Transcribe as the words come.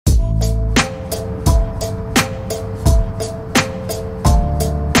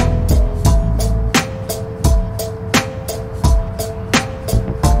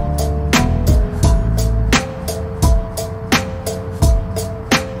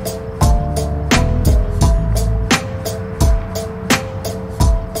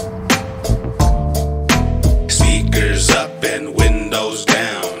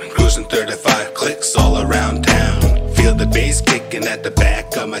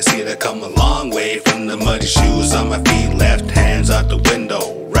like see that come a long way from the muddy shoes on my feet. Left hands out the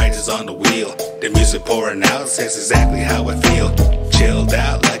window, right is on the wheel. The music pouring out says exactly how I feel. Chilled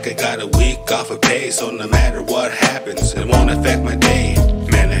out like I got a week off of pay, so no matter what happens, it won't affect my day.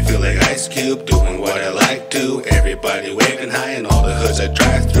 Man, I feel like Ice Cube, doing what I like to. Everybody waving high in all the hoods I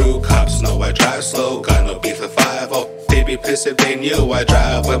drive through. Cops know I drive slow, got no beef with 5-0. They be pissed if they knew I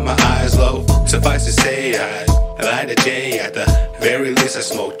drive with my eyes low. Suffice to say, I light a J. At the very least, I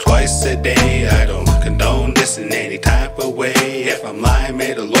smoke twice a day. I don't condone this in any type of way. If I'm lying,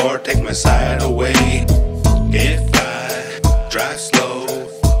 may the Lord take my side away. If I drive slow,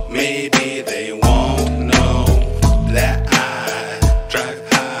 maybe they won't know that I drive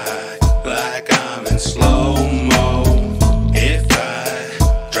high like I'm in slow-mo. If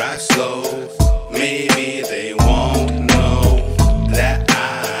I drive slow, maybe they won't know that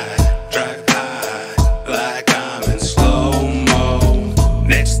I drive high like I'm in slow-mo.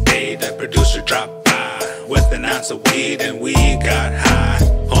 Next day, the producer dropped by with an ounce of weed and we got high.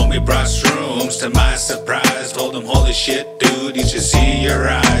 Homie brought shrooms to my surprise. Told him, holy shit, dude, you should see your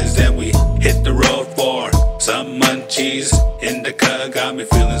eyes. Then we hit the road for some munchies. Indica got me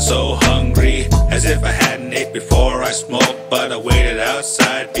feeling so hungry, as if I hadn't ate before I smoked. But I waited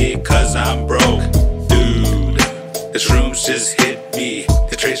outside because I'm broke. Dude, the shrooms just hit me.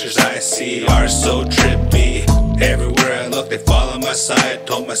 The tracers I see are so trippy. Everywhere I look, they follow my side.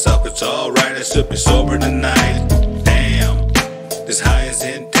 Told myself it's alright, I should be sober tonight. Damn, this high is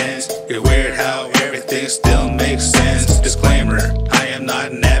intense. It's weird how everything still makes sense. Disclaimer, I am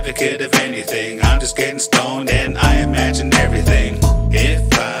not an advocate of anything. I'm just getting stoned and I